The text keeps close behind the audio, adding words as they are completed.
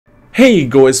Hey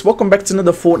guys, welcome back to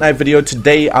another Fortnite video.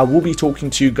 Today I will be talking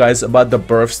to you guys about the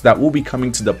buffs that will be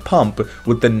coming to the pump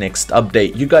with the next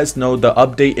update. You guys know the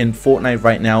update in Fortnite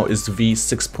right now is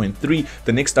v6.3.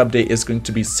 The next update is going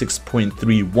to be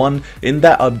 6.31. In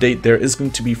that update there is going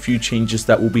to be few changes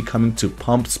that will be coming to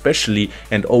pump especially,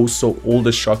 and also all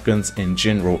the shotguns in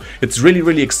general. It's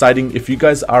really exciting. If you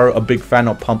guys are a big fan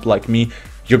of pump like me,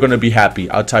 you're gonna be happy,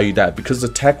 I'll tell you that, because the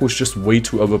tech was just way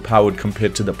too overpowered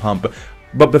compared to the pump.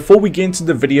 But before we get into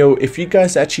the video, if you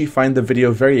guys actually find the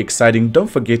video very exciting, don't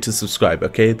forget to subscribe,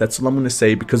 okay? That's all I'm going to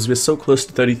say, because we're so close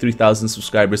to 33,000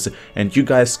 subscribers and you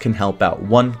guys can help out.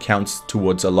 One counts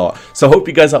towards a lot. So I hope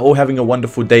you guys are all having a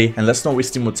wonderful day, and let's not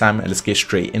waste any more time and let's get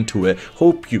straight into it.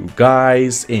 Hope you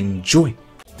guys enjoy.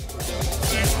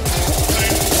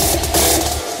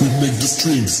 We make the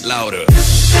streams louder.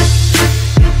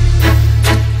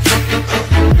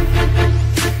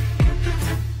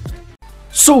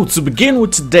 So to begin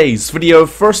with today's video,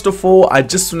 first of all, I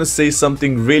just want to say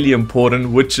something really important,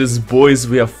 which is, boys,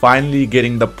 we are finally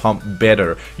getting the pump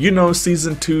better. You know,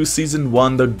 season 2, season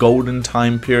 1, the golden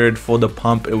time period for the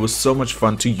pump, it was so much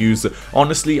fun to use.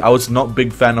 Honestly, I was not a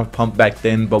big fan of pump back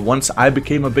then, but once I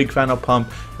became a big fan of pump,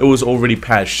 it was already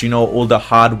patched. You know, all the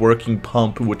hard working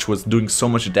pump, which was doing so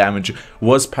much damage,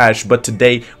 was patched. But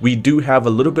today we do have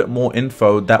a little bit more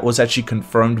info that was actually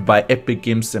confirmed by Epic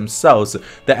Games themselves,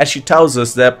 that actually tells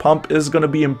us that pump is going to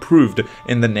be improved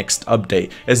in the next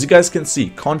update. As you guys can see,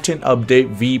 content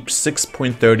update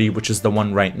v6.30, which is the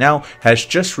one right now, has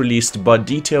just released, but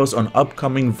details on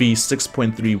upcoming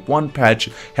v6.31 patch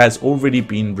has already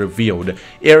been revealed.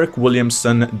 Eric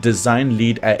Williamson, design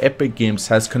lead at Epic Games,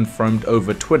 has confirmed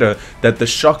over Twitter that the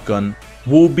shotgun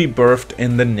will be birthed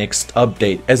in the next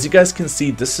update. As you guys can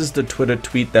see, this is the Twitter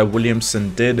tweet that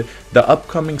Williamson did. The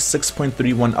upcoming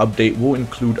 6.31 update will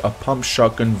include a pump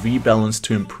shotgun rebalance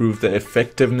to improve the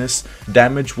effectiveness,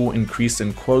 damage will increase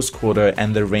in close quarter,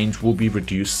 and the range will be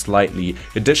reduced slightly.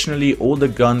 Additionally, all the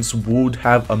guns would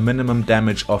have a minimum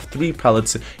damage of 3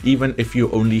 pellets even if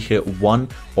you only hit 1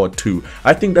 or 2.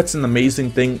 I think that's an amazing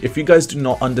thing. If you guys do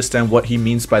not understand what he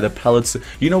means by the pellets,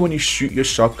 you know, when you shoot your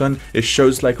shotgun, it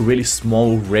shows like really small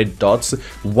red dots.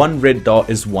 One red dot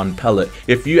is 1 pellet.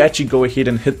 If you actually go ahead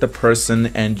and hit the person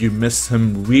and you miss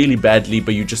him really badly,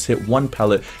 but you just hit 1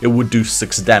 pellet, it would do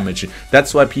 6 damage.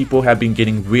 That's why people have been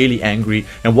getting really angry,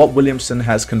 and what Williamson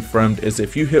has confirmed is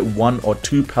if you hit 1 or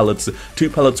 2 pellets, 2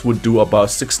 pellets would do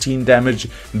about 16 damage.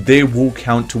 They will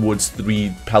count towards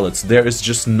 3 pellets. There is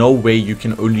just no way you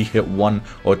can only hit 1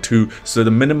 or 2, so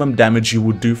the minimum damage you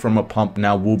will do from a pump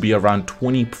now will be around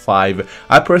 25.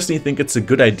 I personally think it's a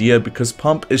good idea, because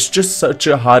pump is just such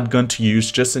a hard gun to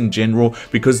use just in general,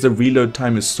 because the reload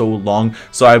time is so long.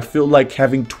 So I feel like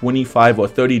having 25 or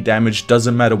 30 damage,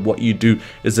 doesn't matter what you do,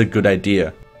 is a good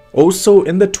idea. Also,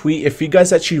 in the tweet, if you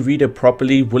guys actually read it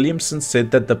properly, Williamson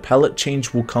said that the pellet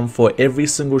change will come for every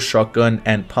single shotgun,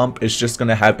 and pump is just going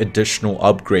to have additional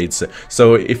upgrades.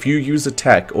 So if you use a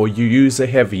tech or you use a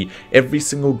heavy, every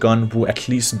single gun will at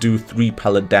least do 3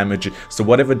 pellet damage. So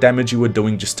whatever damage you were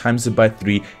doing, just times it by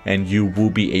 3 and you will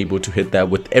be able to hit that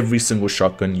with every single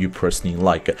shotgun you personally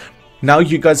like. Now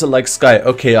you guys are like, Sky,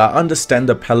 okay, I understand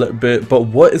the pellet bit, but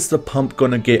what is the pump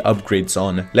gonna get upgrades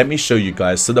on? Let me show you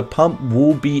guys. So the pump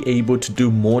will be able to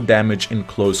do more damage in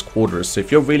close quarters. So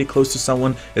if you're really close to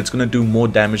someone, it's gonna do more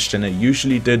damage than it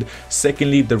usually did.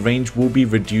 Secondly, the range will be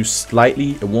reduced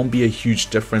slightly. It won't be a huge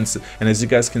difference. And as you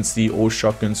guys can see, all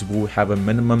shotguns will have a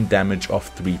minimum damage of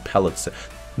 3 pellets.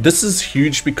 This is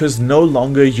huge, because no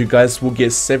longer you guys will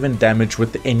get 7 damage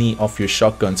with any of your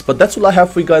shotguns. But that's all I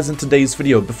have for you guys in today's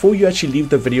video. Before you actually leave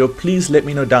the video, please let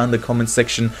me know down in the comment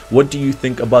section, what do you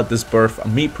think about this birth?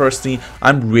 Me personally,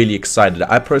 I'm really excited.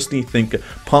 I personally think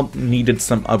pump needed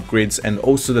some upgrades, and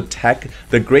also the tech,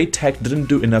 the gray tech didn't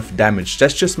do enough damage.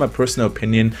 That's just my personal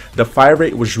opinion. The fire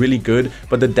rate was really good,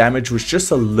 but the damage was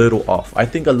just a little off. I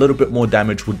think a little bit more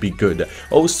damage would be good.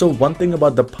 Also, one thing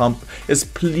about the pump is,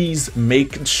 please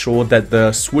make sure that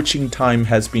the switching time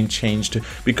has been changed,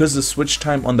 because the switch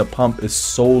time on the pump is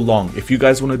so long. If you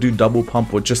guys want to do double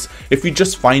pump, or just if you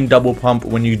just find double pump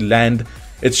when you land,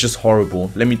 it's just horrible.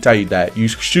 Let me tell you that. You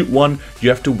shoot one, you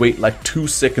have to wait like 2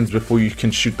 seconds before you can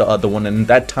shoot the other one, and in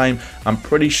that time I'm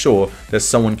pretty sure that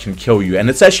someone can kill you. And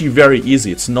it's actually very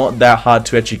easy. It's not that hard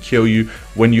to actually kill you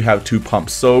when you have 2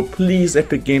 pumps. So please,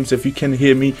 Epic Games, if you can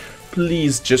hear me,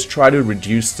 please just try to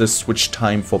reduce the switch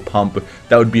time for pump.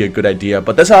 That would be a good idea.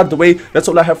 But that's out of the way. That's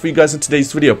all I have for you guys in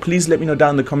today's video. Please let me know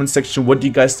down in the comment section, what do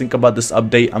you guys think about this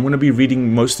update? I'm going to be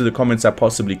reading most of the comments I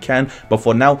possibly can. But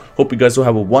for now, hope you guys will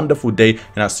have a wonderful day,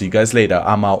 and I'll see you guys later.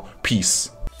 I'm out.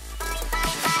 Peace.